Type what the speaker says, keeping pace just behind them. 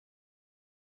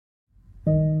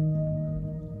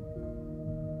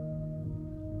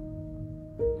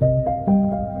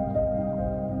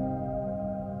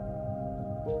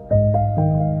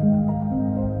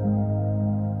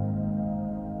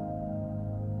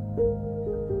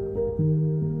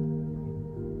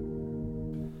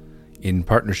In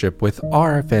partnership with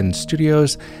RFN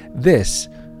Studios, this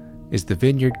is the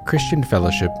Vineyard Christian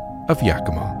Fellowship of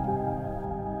Yakima.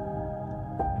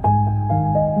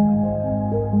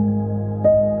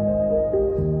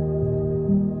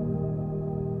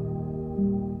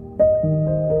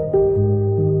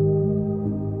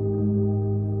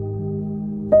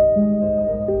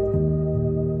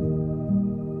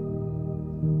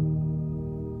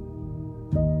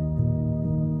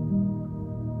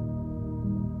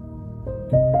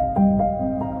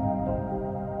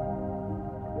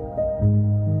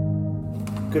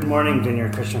 Good morning,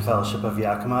 Vineyard Christian Fellowship of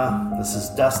Yakima. This is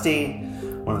Dusty,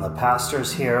 one of the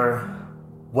pastors here.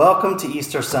 Welcome to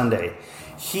Easter Sunday.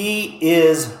 He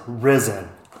is risen.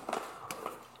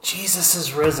 Jesus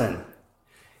is risen.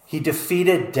 He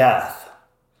defeated death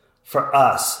for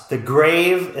us. The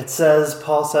grave,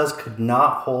 Paul says, could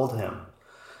not hold him.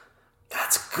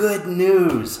 That's good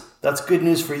news. That's good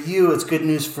news for you. It's good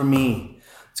news for me.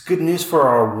 It's good news for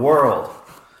our world.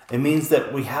 It means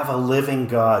that we have a living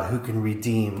God who can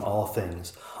redeem all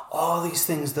things. All these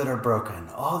things that are broken.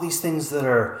 All these things that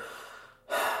are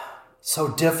so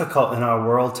difficult in our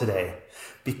world today.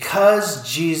 Because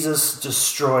Jesus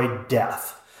destroyed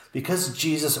death, because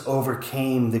Jesus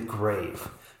overcame the grave,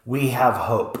 we have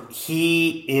hope.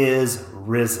 He is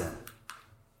risen.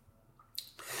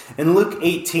 In Luke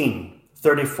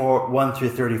 18:34, 1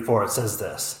 through 34, it says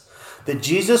this. That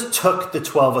Jesus took the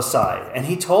 12 aside, and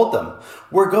he told them,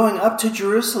 "We're going up to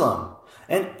Jerusalem,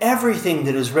 and everything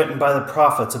that is written by the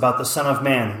prophets about the Son of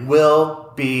Man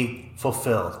will be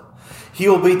fulfilled. He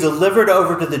will be delivered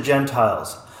over to the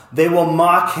Gentiles. They will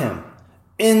mock him,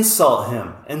 insult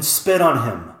him, and spit on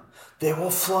him. They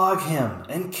will flog him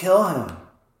and kill him.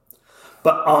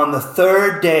 But on the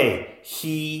third day,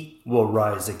 he will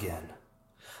rise again."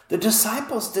 The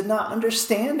disciples did not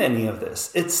understand any of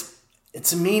this.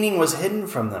 Its meaning was hidden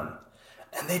from them,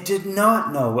 and they did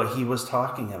not know what he was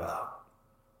talking about.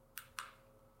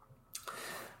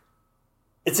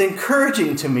 It's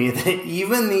encouraging to me that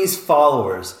even these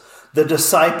followers, the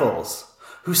disciples,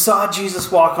 who saw Jesus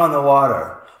walk on the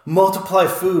water, multiply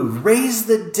food, raise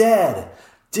the dead,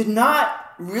 did not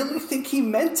really think he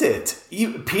meant it.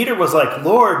 Peter was like,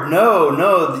 "Lord, no,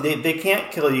 they can't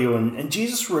kill you," and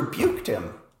Jesus rebuked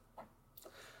him.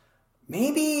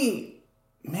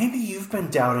 Maybe you've been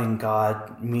doubting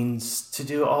God means to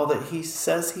do all that he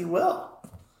says he will.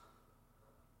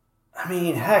 I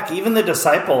mean, heck, even the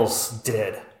disciples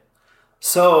did.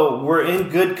 So we're in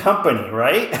good company,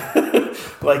 right?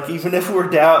 Like, even if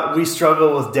we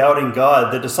struggle with doubting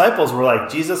God, the disciples were like,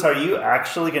 "Jesus, are you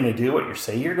actually going to do what you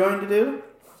say you're going to do?"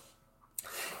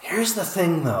 Here's the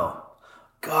thing, though.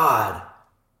 God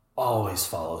always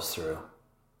follows through.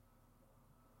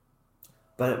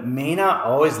 But it may not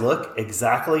always look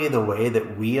exactly the way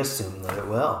that we assume that it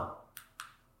will.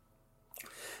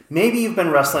 Maybe you've been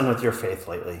wrestling with your faith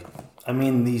lately. I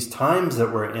mean, these times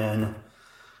that we're in,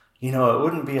 it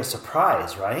wouldn't be a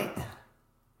surprise, right?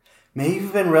 Maybe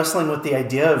you've been wrestling with the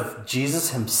idea of Jesus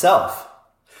himself.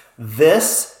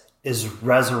 This is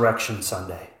Resurrection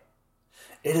Sunday.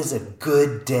 It is a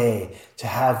good day to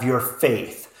have your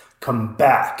faith come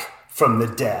back from the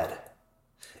dead.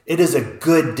 It is a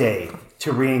good day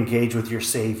to re-engage with your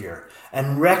Savior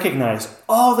and recognize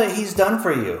all that he's done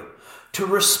for you, to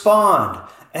respond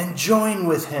and join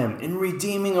with him in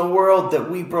redeeming a world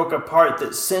that we broke apart,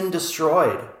 that sin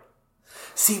destroyed.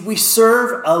 See, we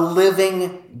serve a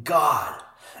living God,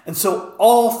 and so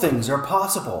all things are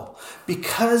possible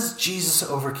because Jesus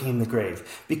overcame the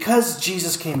grave, because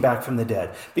Jesus came back from the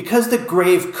dead, because the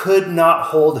grave could not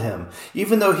hold him,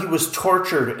 even though he was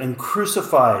tortured and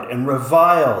crucified and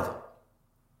reviled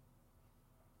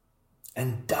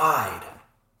and died.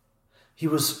 He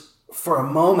was, for a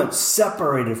moment,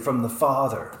 separated from the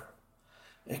Father.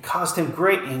 It caused him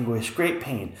great anguish, great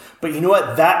pain. But you know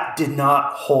what? That did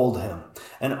not hold him.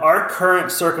 And our current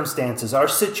circumstances, our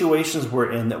situations we're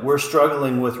in that we're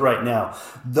struggling with right now,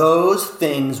 those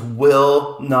things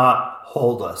will not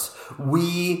hold us.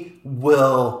 We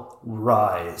will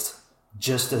rise,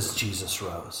 just as Jesus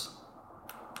rose.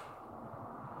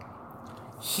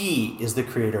 He is the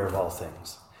creator of all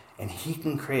things. And he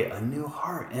can create a new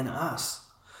heart in us.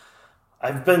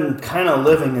 I've been kind of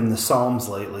living in the Psalms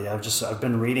lately. I've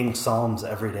been reading Psalms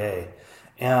every day.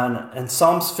 And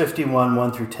Psalms 51,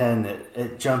 1 through 10,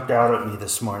 it jumped out at me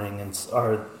this morning,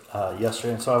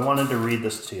 yesterday. And so I wanted to read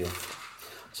this to you.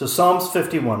 So Psalms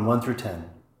 51, 1 through 10.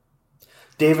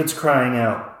 David's crying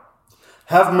out,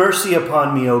 "Have mercy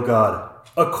upon me, O God,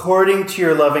 according to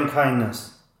your loving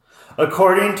kindness.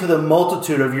 According to the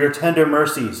multitude of your tender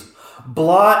mercies,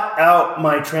 Blot out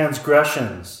my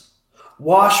transgressions.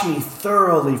 Wash me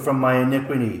thoroughly from my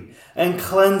iniquity and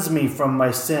cleanse me from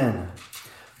my sin.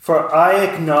 For I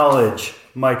acknowledge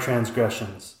my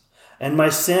transgressions, and my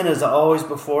sin is always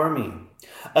before me.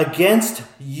 Against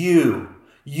you,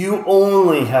 you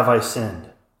only have I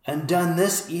sinned, and done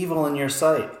this evil in your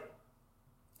sight,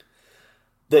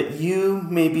 that you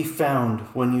may be found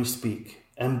when you speak,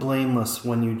 and blameless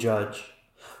when you judge.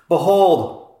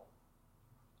 Behold,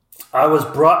 I was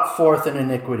brought forth in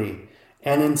iniquity,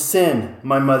 and in sin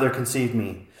my mother conceived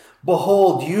me.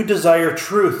 Behold, you desire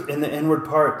truth in the inward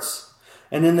parts,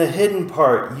 and in the hidden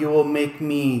part you will make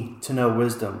me to know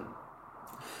wisdom.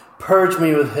 Purge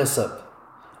me with hyssop,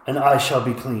 and I shall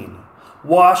be clean.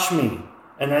 Wash me,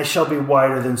 and I shall be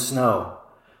whiter than snow.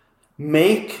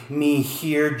 Make me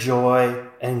hear joy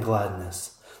and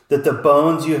gladness, that the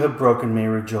bones you have broken may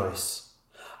rejoice.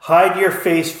 Hide your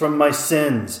face from my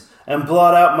sins, and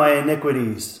blot out my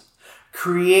iniquities.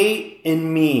 Create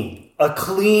in me a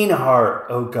clean heart,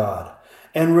 O God,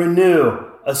 and renew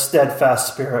a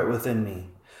steadfast spirit within me.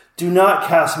 Do not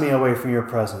cast me away from your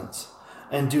presence,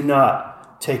 and do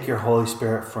not take your Holy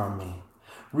Spirit from me.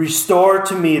 Restore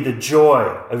to me the joy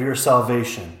of your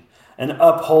salvation, and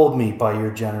uphold me by your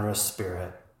generous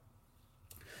spirit.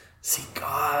 See,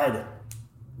 God,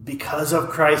 because of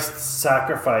Christ's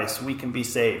sacrifice, we can be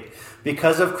saved.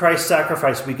 Because of Christ's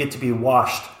sacrifice, we get to be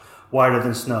washed whiter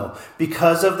than snow.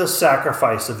 Because of the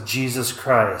sacrifice of Jesus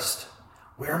Christ,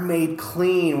 we're made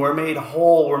clean, we're made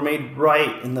whole, we're made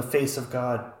right in the face of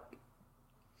God.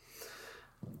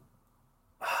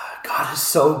 God is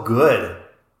so good,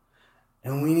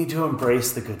 and we need to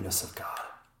embrace the goodness of God.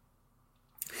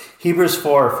 Hebrews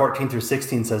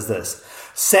 4:14-16 says this: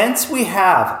 Since we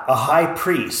have a high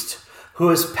priest who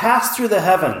has passed through the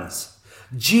heavens,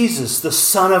 Jesus, the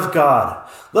Son of God,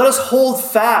 let us hold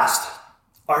fast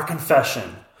our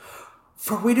confession.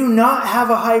 For we do not have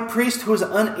a high priest who is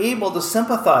unable to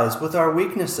sympathize with our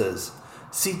weaknesses.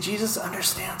 See, Jesus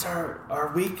understands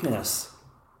our weakness.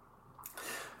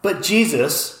 But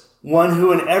Jesus, one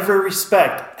who in every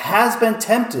respect has been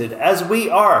tempted as we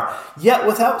are, yet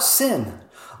without sin,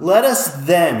 let us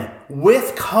then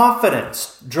with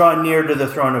confidence draw near to the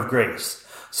throne of grace,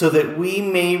 so that we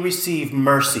may receive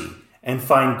mercy and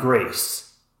find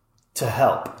grace to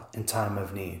help in time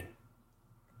of need.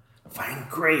 Find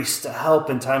grace to help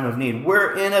in time of need.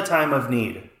 We're in a time of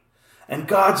need, and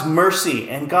God's mercy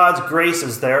and God's grace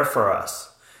is there for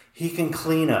us. He can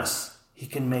clean us. He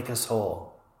can make us whole.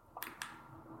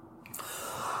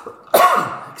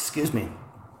 Excuse me.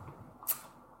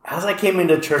 As I came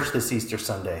into church this Easter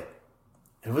Sunday,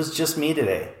 it was just me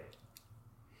today.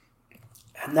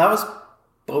 And that was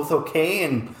both okay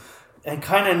and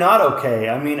kind of not okay.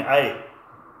 I mean,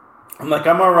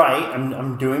 I'm all right.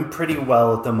 I'm doing pretty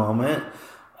well at the moment.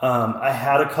 I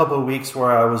had a couple of weeks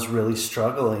where I was really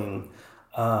struggling.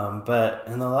 But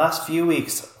in the last few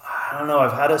weeks, I don't know,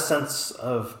 I've had a sense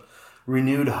of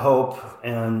renewed hope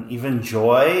and even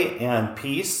joy and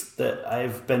peace that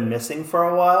I've been missing for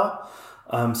a while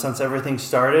since everything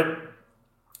started.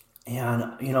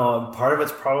 And, part of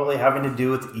it's probably having to do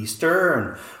with Easter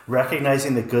and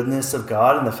recognizing the goodness of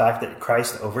God and the fact that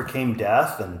Christ overcame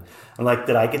death and like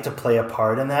that I get to play a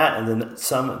part in that. And then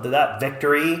that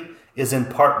victory is in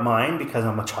part mine because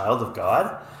I'm a child of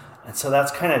God. And so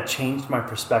that's kind of changed my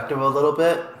perspective a little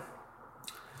bit.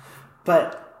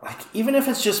 But even if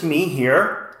it's just me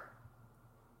here,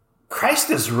 Christ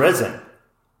is risen.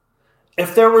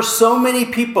 If there were so many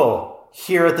people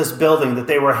here at this building that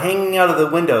they were hanging out of the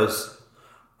windows,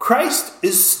 Christ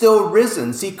is still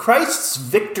risen. See, Christ's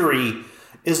victory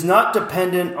is not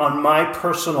dependent on my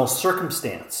personal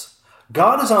circumstance.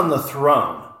 God is on the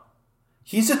throne.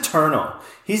 He's eternal.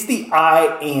 He's the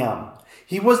I am.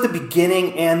 He was the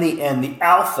beginning and the end, the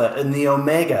Alpha and the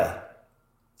Omega.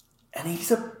 And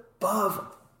he's above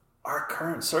our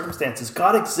current circumstances.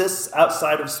 God exists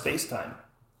outside of space-time.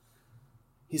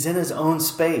 He's in his own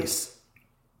space.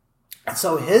 And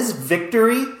so his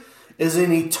victory is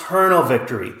an eternal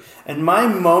victory. And my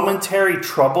momentary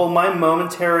trouble, my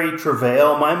momentary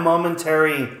travail, my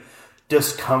momentary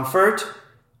discomfort,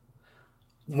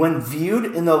 when viewed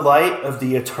in the light of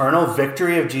the eternal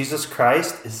victory of Jesus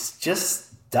Christ, is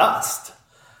just dust.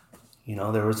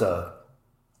 There was a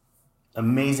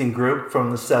amazing group from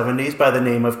the 70s by the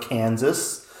name of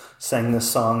Kansas sang this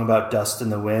song about dust in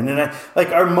the wind. And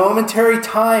our momentary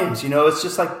times, it's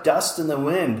just like dust in the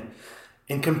wind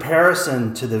in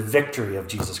comparison to the victory of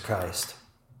Jesus Christ.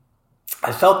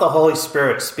 I felt the Holy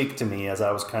Spirit speak to me as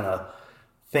I was kind of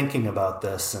thinking about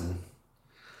this. And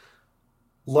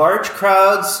large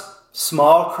crowds,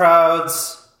 small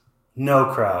crowds, no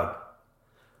crowd.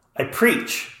 I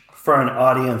preach for an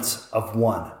audience of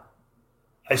one.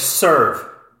 I serve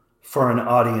for an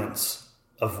audience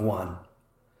of one.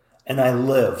 And I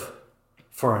live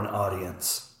for an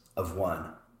audience of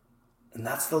one. And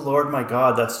that's the Lord my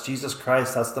God. That's Jesus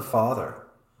Christ. That's the Father.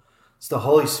 It's the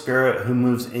Holy Spirit who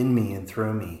moves in me and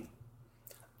through me.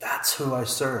 That's who I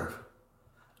serve.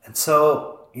 And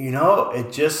so,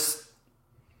 it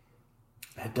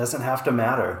doesn't have to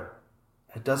matter.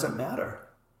 It doesn't matter.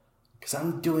 Because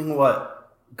I'm doing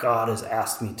what God has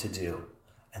asked me to do.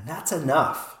 And that's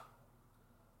enough.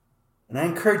 And I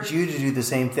encourage you to do the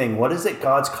same thing. What is it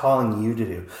God's calling you to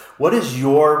do? What is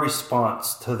your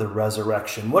response to the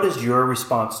resurrection? What is your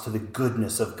response to the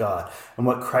goodness of God and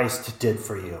what Christ did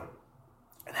for you?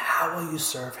 And how will you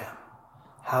serve him?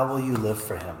 How will you live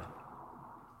for him?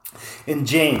 In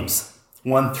James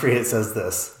 1:3 it says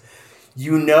this,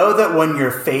 "You know that when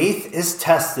your faith is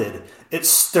tested, it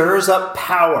stirs up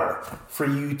power for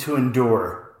you to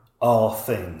endure all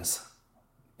things."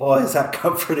 Boy, is that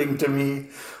comforting to me.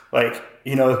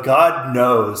 God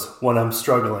knows when I'm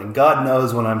struggling. God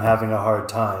knows when I'm having a hard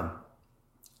time.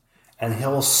 And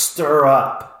he'll stir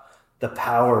up the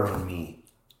power in me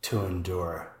to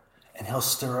endure. And he'll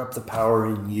stir up the power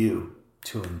in you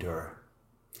to endure.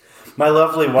 My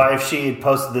lovely wife, she had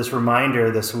posted this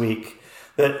reminder this week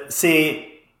that,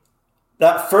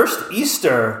 that first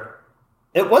Easter,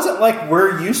 it wasn't like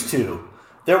we're used to.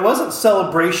 There wasn't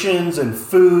celebrations and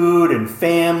food and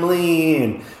family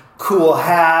and cool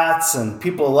hats and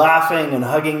people laughing and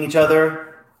hugging each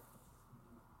other.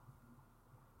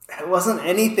 It wasn't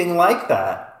anything like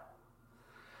that.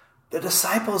 The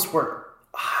disciples were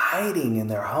hiding in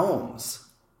their homes.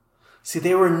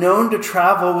 They were known to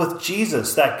travel with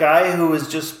Jesus, that guy who was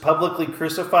just publicly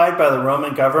crucified by the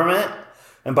Roman government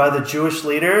and by the Jewish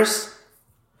leaders.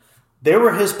 They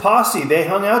were his posse. They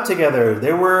hung out together.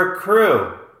 They were a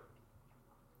crew.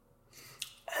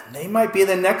 And they might be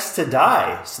the next to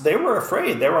die. So they were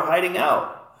afraid. They were hiding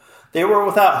out. They were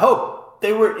without hope.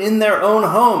 They were in their own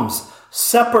homes,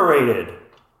 separated,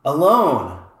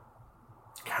 alone.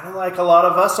 Kind of like a lot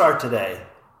of us are today.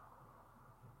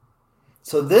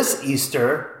 So this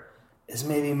Easter is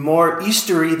maybe more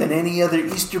Eastery than any other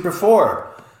Easter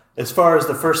before, as far as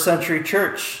the first century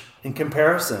church in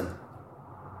comparison.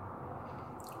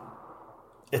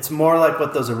 It's more like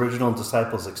what those original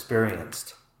disciples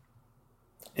experienced.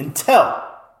 Until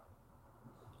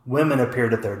women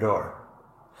appeared at their door.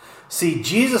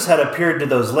 Jesus had appeared to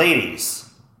those ladies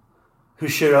who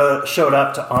showed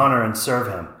up to honor and serve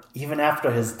him, even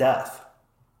after his death.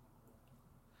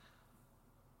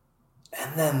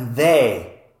 And then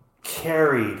they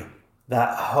carried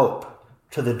that hope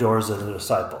to the doors of the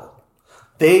disciple.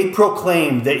 They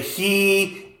proclaimed that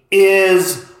he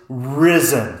is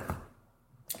risen.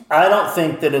 I don't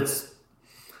think that it's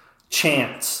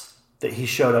chance that he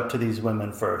showed up to these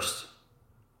women first.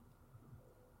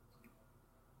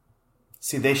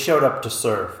 They showed up to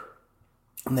serve.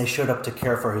 And they showed up to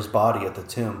care for his body at the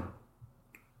tomb.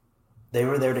 They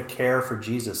were there to care for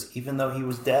Jesus, even though he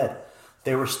was dead.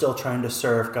 They were still trying to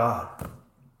serve God.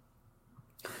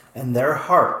 And their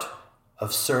heart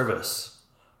of service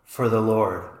for the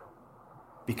Lord,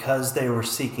 because they were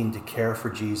seeking to care for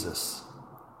Jesus.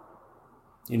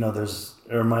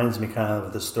 It reminds me kind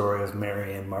of the story of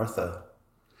Mary and Martha.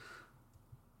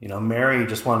 Mary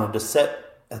just wanted to sit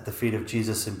at the feet of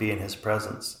Jesus and be in his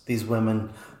presence. These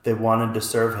women, they wanted to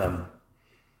serve him.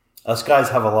 Us guys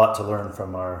have a lot to learn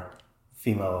from our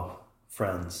female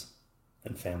friends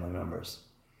and family members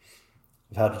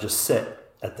of how to just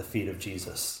sit at the feet of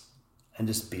Jesus and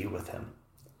just be with him.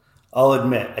 I'll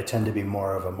admit, I tend to be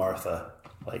more of a Martha.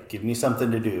 Give me something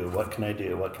to do. What can I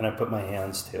do? What can I put my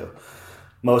hands to?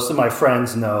 Most of my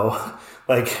friends know,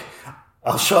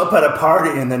 I'll show up at a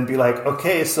party and then be like,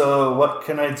 okay, so what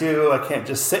can I do? I can't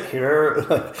just sit here.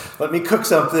 Let me cook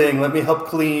something. Let me help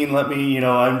clean.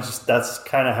 That's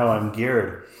kind of how I'm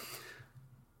geared.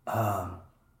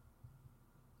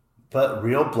 But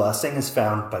real blessing is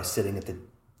found by sitting at the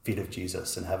feet of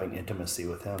Jesus and having intimacy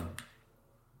with him.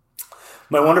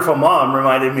 My wonderful mom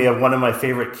reminded me of one of my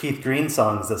favorite Keith Green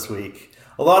songs this week.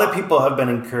 A lot of people have been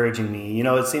encouraging me.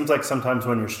 It seems like sometimes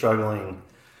when you're struggling,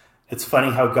 it's funny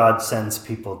how God sends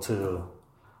people to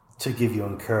give you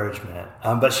encouragement.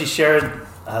 But she shared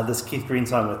this Keith Green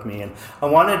song with me. And I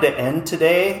wanted to end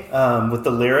today with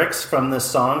the lyrics from this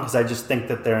song because I just think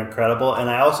that they're incredible. And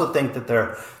I also think that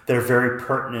they're very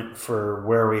pertinent for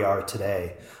where we are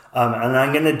today. And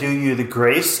I'm going to do you the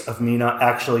grace of me not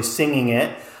actually singing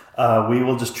it. We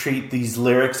will just treat these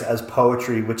lyrics as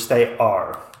poetry, which they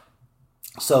are.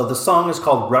 So the song is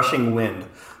called Rushing Wind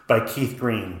by Keith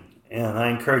Green. And I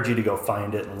encourage you to go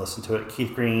find it and listen to it.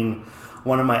 Keith Green,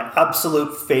 one of my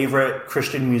absolute favorite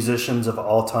Christian musicians of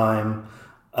all time.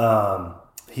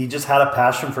 He just had a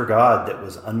passion for God that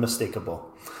was unmistakable.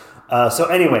 So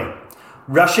anyway,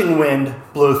 rushing wind,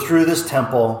 blow through this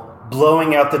temple,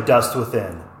 blowing out the dust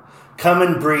within. Come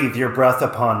and breathe your breath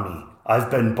upon me.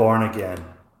 I've been born again.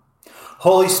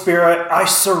 Holy Spirit, I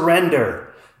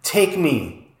surrender. Take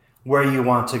me where you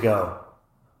want to go.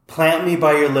 Plant me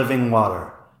by your living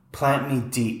water. Plant me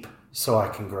deep so I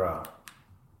can grow.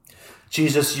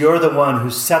 Jesus, you're the one who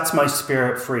sets my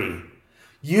spirit free.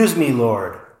 Use me,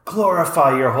 Lord.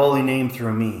 Glorify your holy name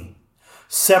through me.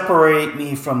 Separate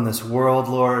me from this world,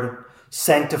 Lord.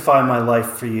 Sanctify my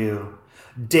life for you.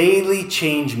 Daily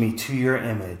change me to your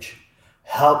image.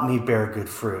 Help me bear good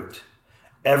fruit.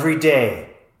 Every day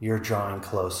you're drawing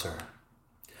closer.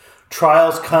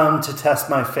 Trials come to test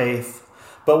my faith,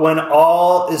 but when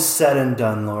all is said and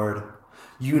done, Lord,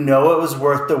 you know it was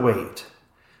worth the wait.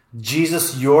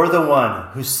 Jesus, you're the one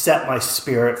who set my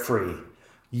spirit free.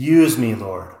 Use me,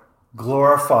 Lord.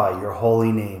 Glorify your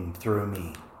holy name through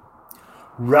me.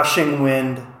 Rushing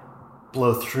wind,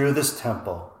 blow through this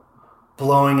temple,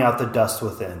 blowing out the dust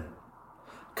within.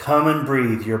 Come and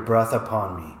breathe your breath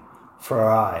upon me, for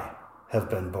I have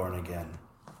been born again.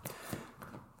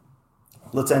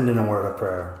 Let's end in a word of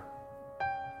prayer.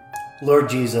 Lord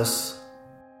Jesus,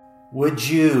 would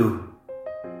you,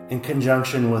 in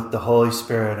conjunction with the Holy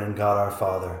Spirit and God our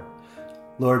Father,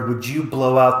 Lord, would you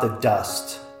blow out the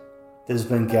dust that has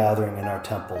been gathering in our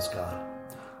temples, God?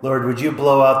 Lord, would you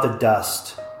blow out the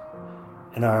dust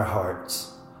in our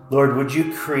hearts? Lord, would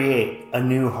you create a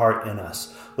new heart in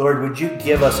us? Lord, would you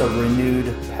give us a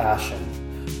renewed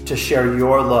passion to share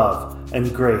your love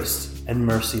and grace and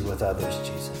mercy with others,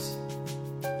 Jesus?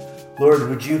 Lord,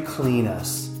 would you clean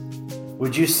us?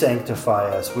 Would you sanctify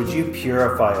us? Would you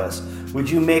purify us? Would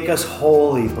you make us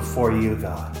holy before you,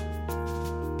 God?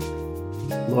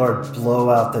 Lord, blow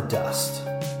out the dust.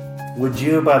 Would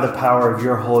you, by the power of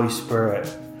your Holy Spirit,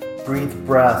 breathe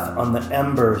breath on the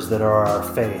embers that are our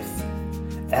faith?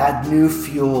 Add new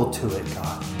fuel to it,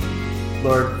 God.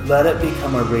 Lord, let it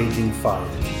become a raging fire,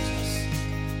 Jesus,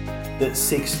 that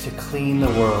seeks to clean the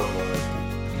world, Lord.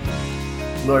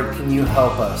 Lord, can you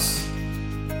help us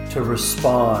to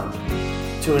respond,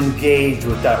 to engage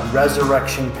with that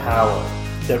resurrection power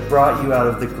that brought you out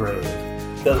of the grave,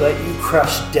 that let you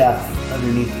crush death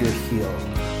underneath your heel.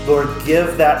 Lord,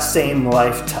 give that same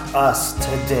life to us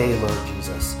today, Lord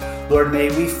Jesus. Lord, may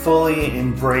we fully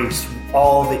embrace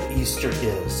all that Easter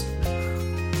is.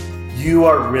 You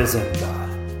are risen,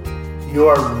 God. You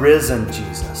are risen,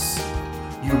 Jesus.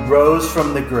 You rose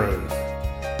from the grave,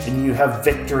 and you have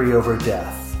victory over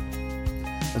death.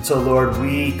 And so, Lord,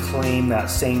 we claim that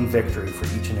same victory for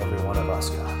each and every one of us,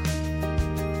 God.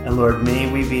 And Lord, may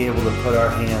we be able to put our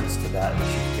hands to that which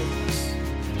you've given us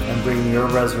and bring your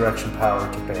resurrection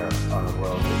power to bear on a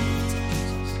world that needs it,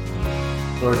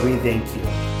 Jesus. Lord, we thank you.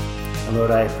 And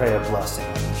Lord, I pray a blessing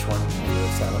on each one of you, the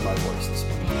sound of my voice this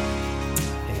morning.